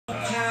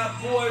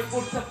boy.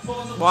 Booked up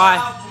on the Why?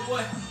 wild,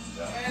 boy.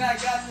 And I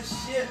got the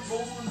shit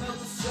rolling up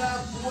the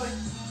side, boy.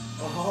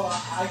 Oh,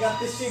 I got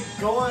this shit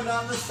going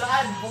on the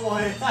side,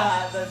 boy.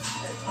 That's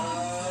it.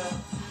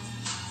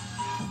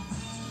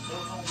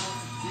 Don't know what to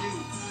do.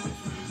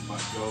 This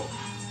might go.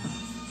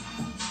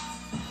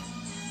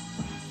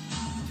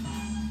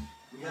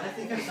 We gotta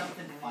think of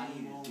something funny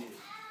to do.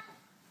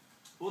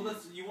 Well,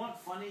 that's, you want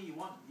funny. You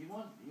want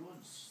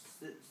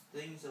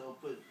things that will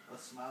put a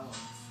smile on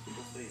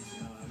people's face.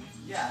 You know what I mean?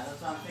 Yeah,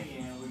 that's what I'm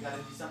thinking. We gotta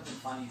do something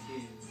funny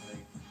too.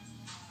 Like,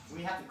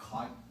 we have the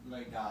COD,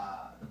 like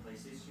the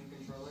PlayStation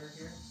controller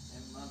here.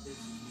 And my bitch is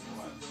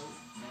What?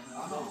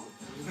 Oh,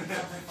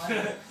 something funny.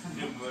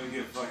 You're gonna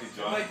get fucking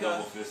John Like,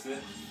 double fisted.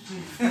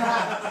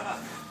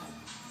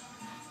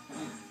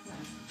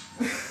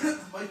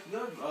 Mike, you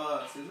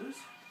have scissors?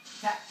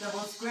 Tap double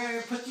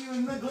square, put you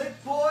in the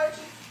glitch, boy.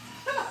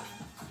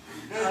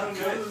 I'm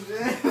good.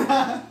 good.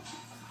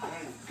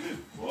 Good,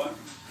 boy.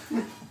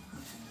 You're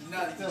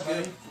not even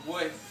good,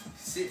 boy.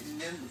 Sitting in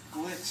the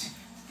glitch,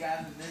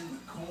 standing in the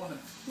corner.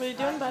 What are you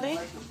doing, buddy?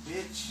 Like a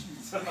bitch.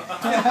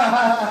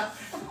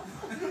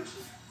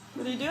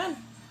 What are you doing?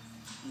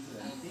 Is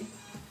it empty?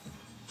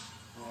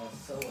 Oh,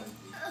 so empty.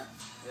 Yeah.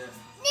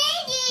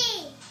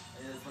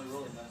 Yeah, that's my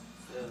rolling man.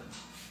 Do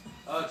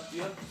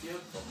you have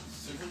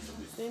scissors?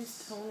 His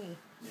name's Tony.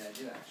 Yeah, I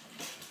do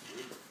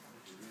actually.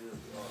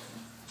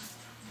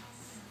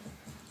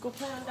 Go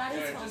play on Daddy's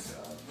Here, phone. just,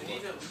 we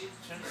need to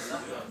turn the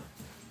stuff up.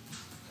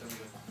 There we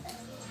go.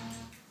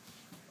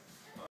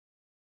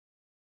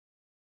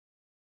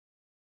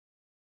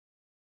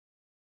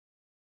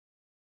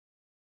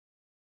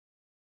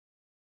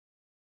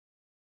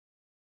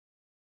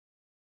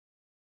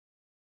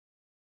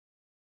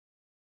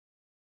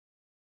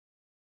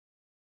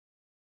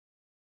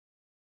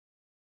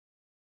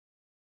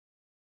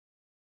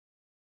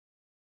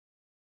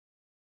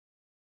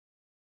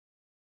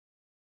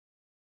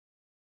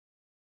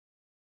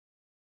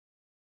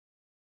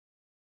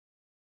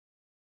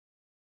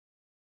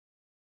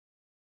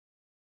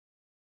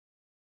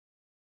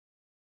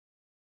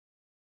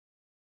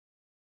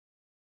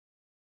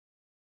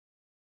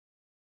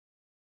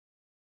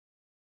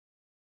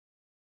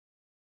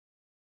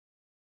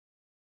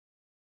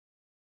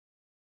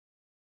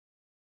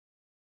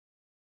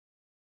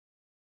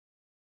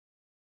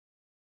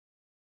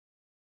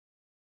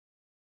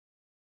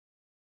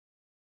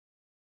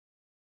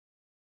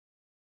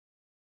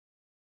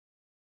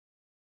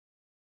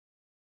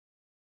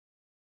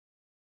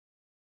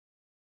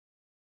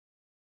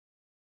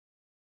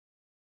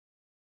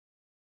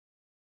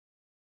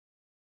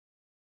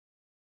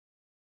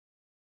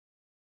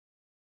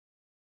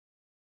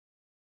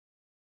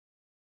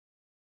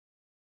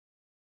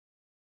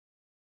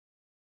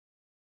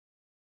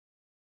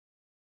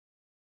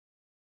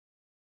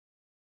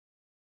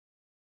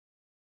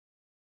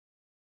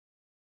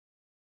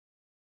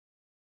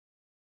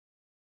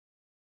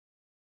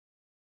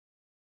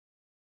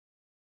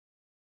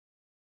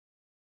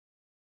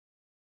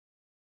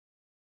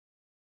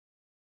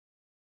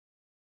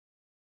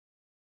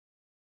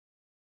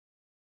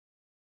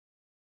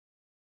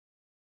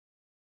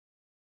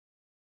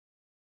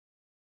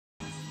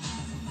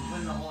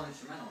 Putting the whole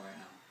instrumental right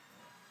now.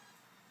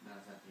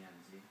 That's at the end,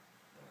 see?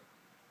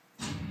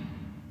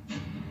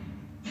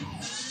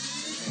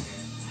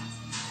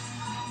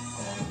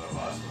 How long is that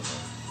last one?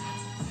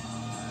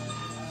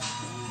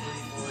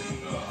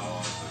 How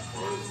long is the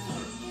chorus?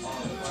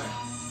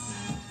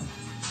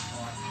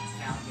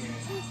 Count here.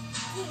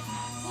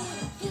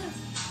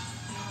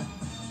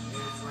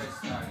 Here's where it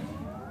starts.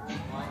 1,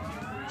 2,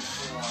 3,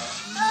 4.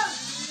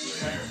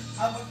 Here.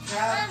 I'm a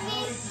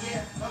cowboy,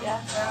 yeah. I'm Yeah.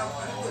 a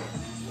cowboy.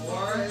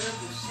 Four. Right up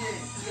the shit,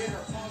 get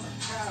up on the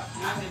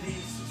cowboy. After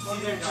these, see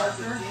Fucking their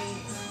darker?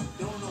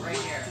 Don't know Right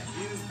what here. to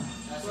do.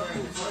 That's where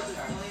Fucking it starts.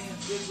 playing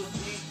big with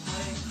me,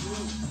 playing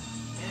cool.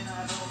 And I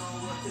don't know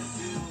what to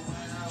do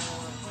when I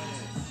wanna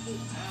win.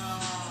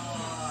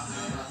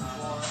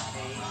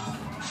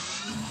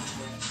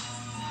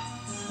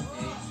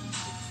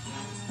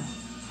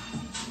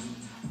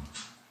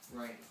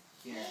 Right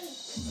here.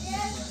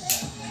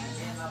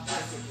 And I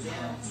break it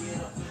down,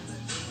 get up in the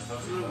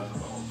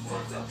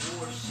fuck that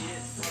war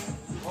shit.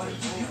 What do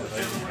you do?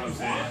 Like, you know what I'm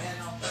saying?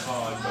 That's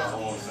all like the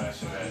whole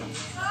section that, you know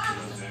what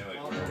I'm saying?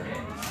 Like where,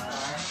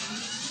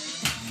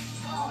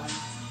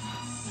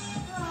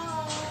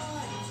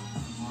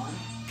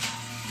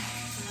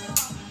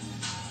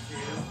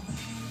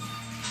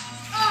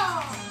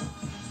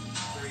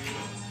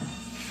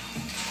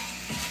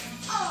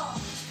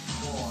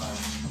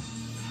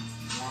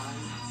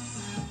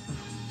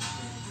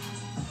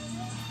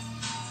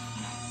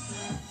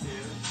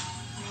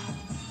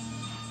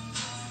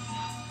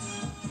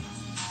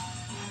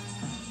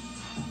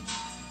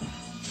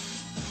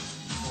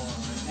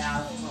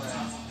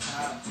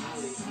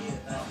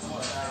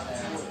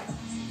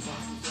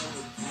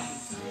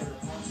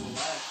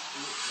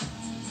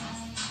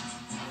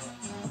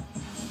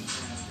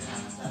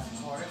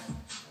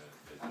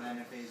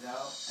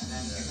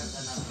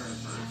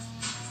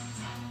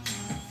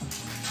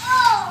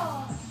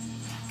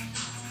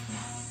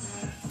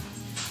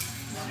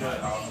 see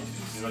that album?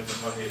 You see like the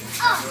fucking,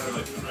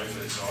 like the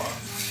regular song,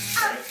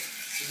 right?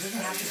 It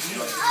doesn't have to be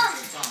He like only-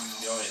 a song.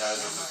 He only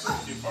has like the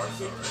first two parts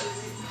though, right? You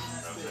know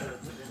what I'm saying?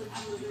 It doesn't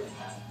have to be like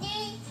that.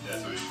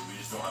 Yeah, so we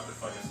just don't have to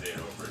fucking say it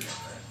over again,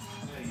 right?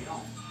 No, you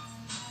don't.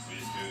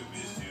 We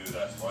just do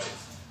that twice.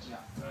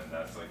 Yeah. And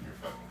that's like your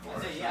fucking I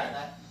chorus. say,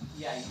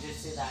 yeah, you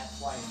just say that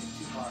twice in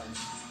 2 bars.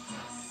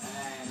 And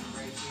then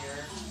right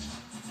here,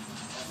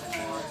 that's the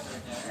chorus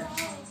right there.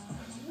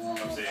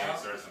 I'm saying it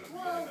starts in the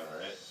beginning though,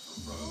 right?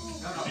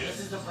 No, this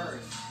is the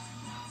verse.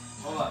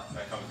 Hold on.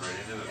 That comes right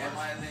into the And verse.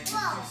 my name is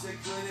too sick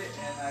with it,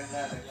 and I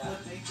got a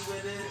good thing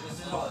with it. This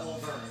is the whole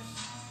verse.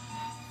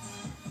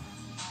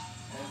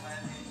 And my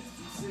name is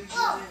too sick with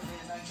it,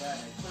 and I got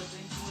a good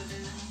thing with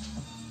it.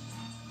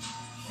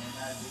 And I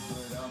do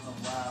it on the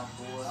wild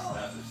boy.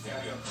 That's the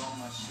Got thing. up on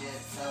my shit,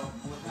 so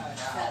with the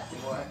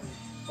cowboy.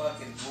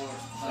 Fucking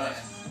wars plan,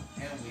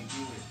 and we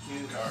do it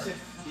too.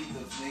 Beat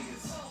those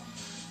niggas.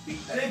 Beat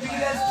that They beat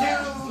class. us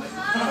too.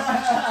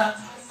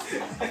 Beat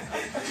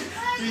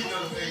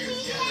those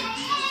niggas, yeah, they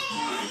beat us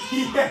too.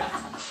 Yeah.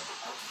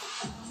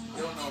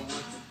 Don't know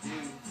what to do.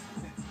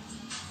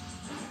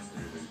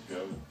 Here they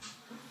go.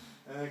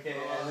 Okay,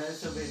 and then this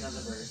will be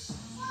another verse.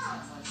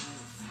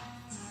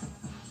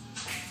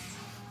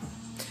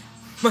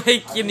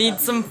 Mike, you need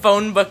some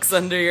phone books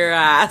under your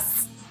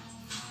ass.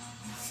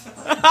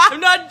 I'm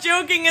not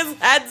joking, his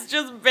head's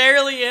just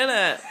barely in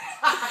it.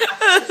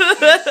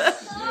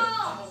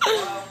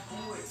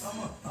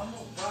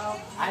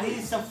 I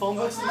need some phone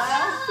books in my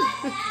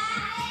house.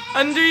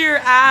 Under your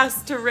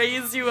ass to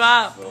raise you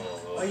up.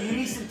 Oh, you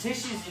need some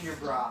tissues in your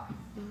bra.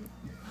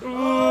 Ooh. You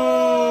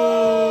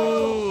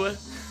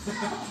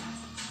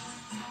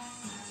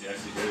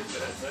actually hear it to the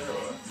headset or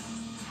what?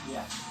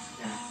 Yeah.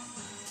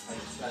 I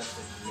just got it.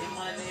 And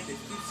my name is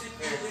too sick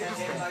with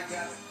it, and I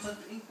got a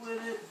ink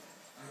with it.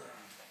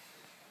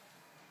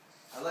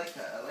 I like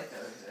that. And my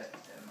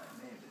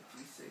name is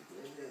too sick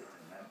with it,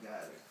 and I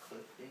got a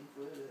clip ink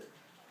with it.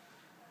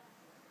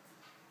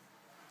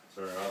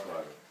 Sorry, I'll buy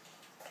it.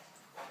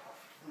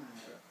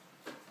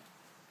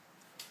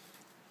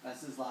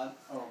 That's his log.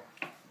 Oh.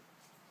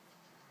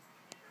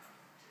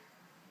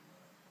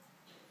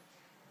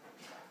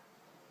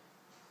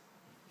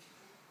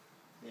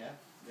 Yeah,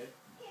 good.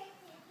 And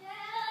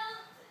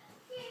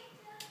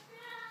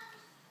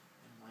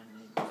my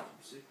name is too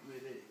sick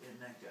with it, and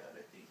I got a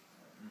ink,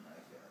 and I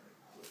got a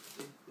clip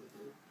ink with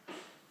it.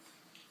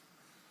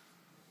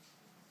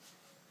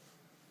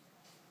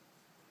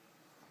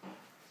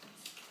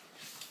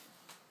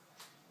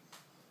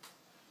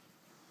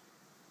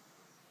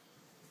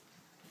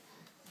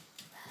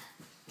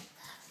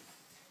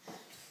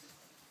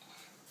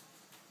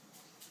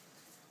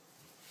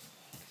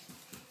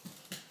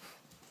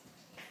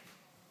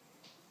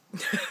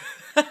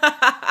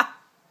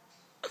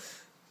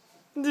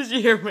 Did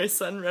you hear my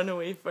son run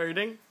away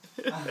farting?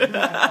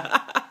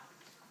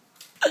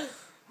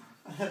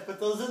 Put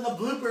those in the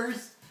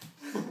bloopers.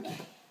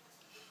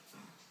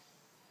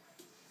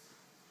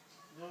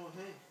 No,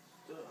 hey,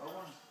 I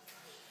want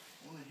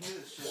to hear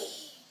this shit.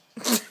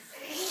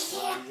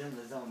 Oh, he's in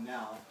the zone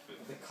now.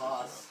 The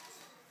cost.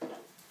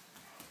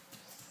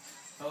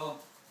 Oh,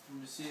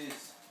 let me see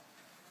this.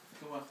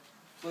 Come on,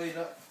 play it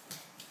up.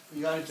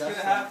 You gotta It's gonna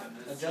adjust happen.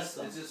 them. It's Adjust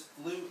them. It's just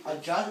flute.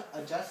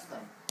 Adjust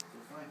them.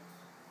 It's fine.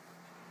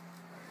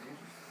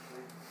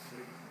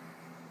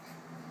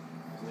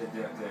 Did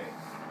that thing.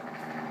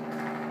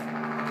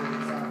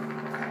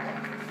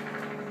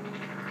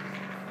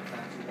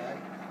 Not too bad.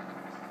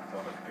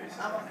 How much bass?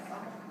 I'm a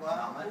wild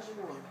Not much.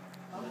 boy.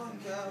 I'm a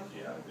cow. Do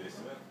you have bass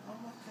in it?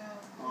 I'm a cow.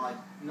 Oh,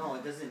 no,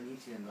 it doesn't need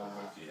to in the.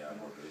 Do you have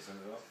more bass in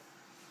it though?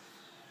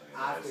 Like in the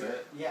After,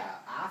 headset? yeah,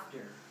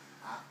 after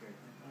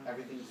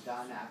everything's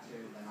done, after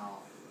then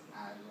I'll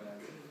add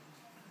whatever.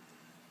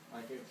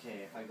 Like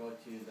okay, if I go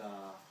to the,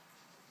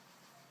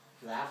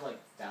 cause I have like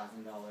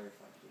 $1,000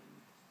 fucking,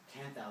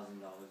 $10,000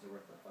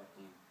 worth of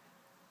fucking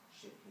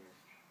shit here.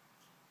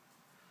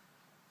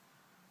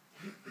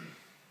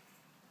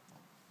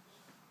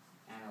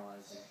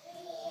 Analyzer.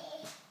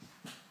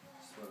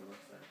 That's what it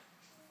looks like.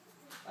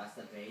 That's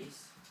the base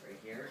right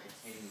here. It's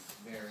hitting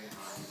very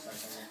high. It's like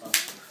almost up to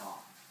the top.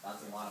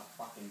 That's a lot of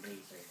fucking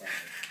bass right there.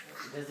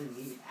 It doesn't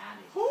need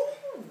added.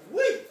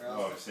 Wait. Or Oh,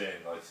 else I'm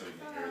saying like so you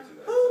can hear it to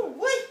the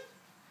Wait.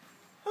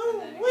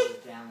 and then it goes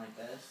down like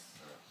this.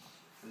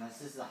 And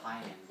this is the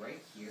high end. Right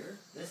here,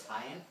 this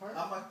high end part.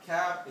 I'm a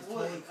cow. It's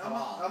Boy. totally cut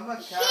off. I'm a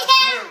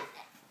cowboy.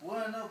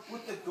 One up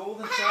with the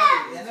golden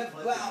shotty and a It's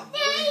wild clipping. boy.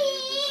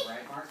 This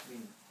red mark's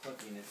been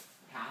clipping. It's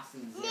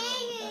passing 0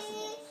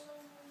 decibels.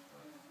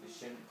 It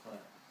shouldn't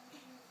clip.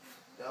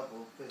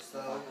 Double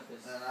pistol, I'll put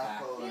this and I back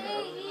pull it here.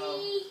 up.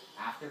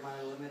 After my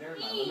limiter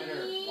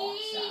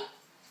locks that.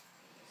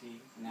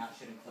 See, now it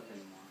shouldn't clip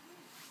anymore.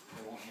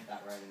 It won't hit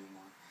that right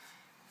anymore.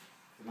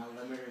 So my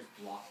limiter is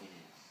blocking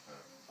it.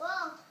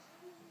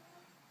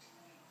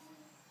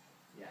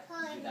 Yeah,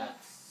 see,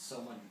 that's so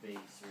much bass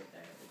right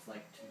there. It's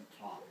like too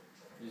top.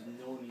 There's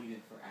no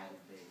needed for added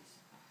bass.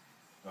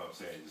 No, I'm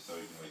saying just so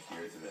you can like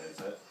hear it to the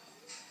headset.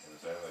 You know what I'm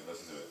saying? Like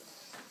listen to it.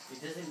 It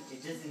It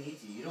doesn't need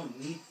to. You don't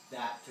need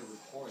that to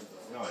record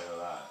though. No, I know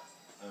that.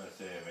 I'm gonna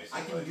say it makes I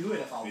it can like, do it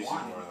if I makes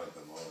want. you more like the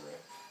motor.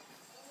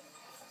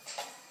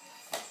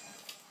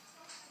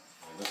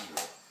 Like, listen to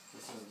it.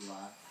 This is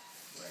left,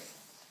 right.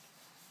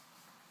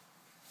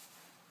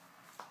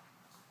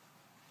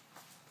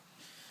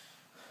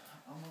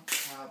 I'm a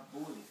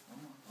cowboy.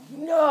 I'm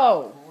a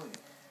No. cowboy.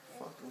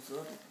 Fuck those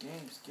other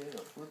games. Get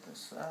up with the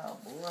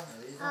sound, boy.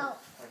 These don't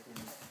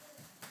fucking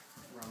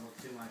rumble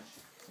too much.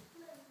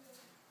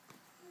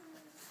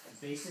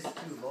 The bass is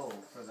too low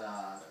for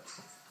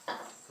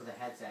the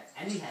headset.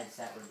 Any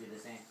headset would be the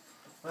same.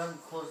 Put them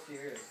close to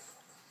your ears.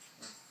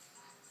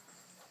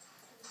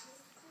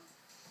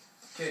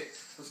 Okay,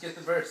 let's get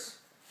the verse.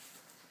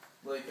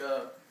 Like,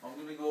 I'm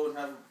gonna go and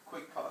have a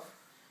quick puff.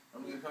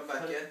 I'm gonna come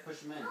back in. Push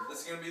them in.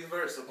 This is gonna be the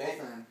verse, okay? Both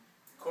of them.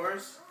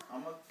 Chorus.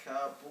 I'm a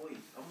cowboy.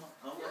 I'm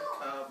a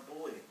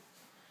cowboy.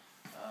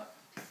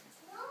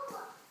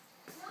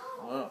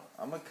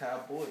 I'm a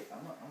cowboy.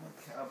 I'm a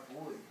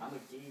cowboy. I'm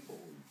a gay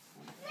boy.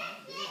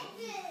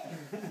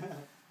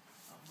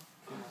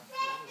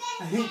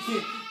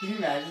 Can you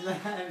imagine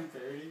that in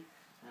 30?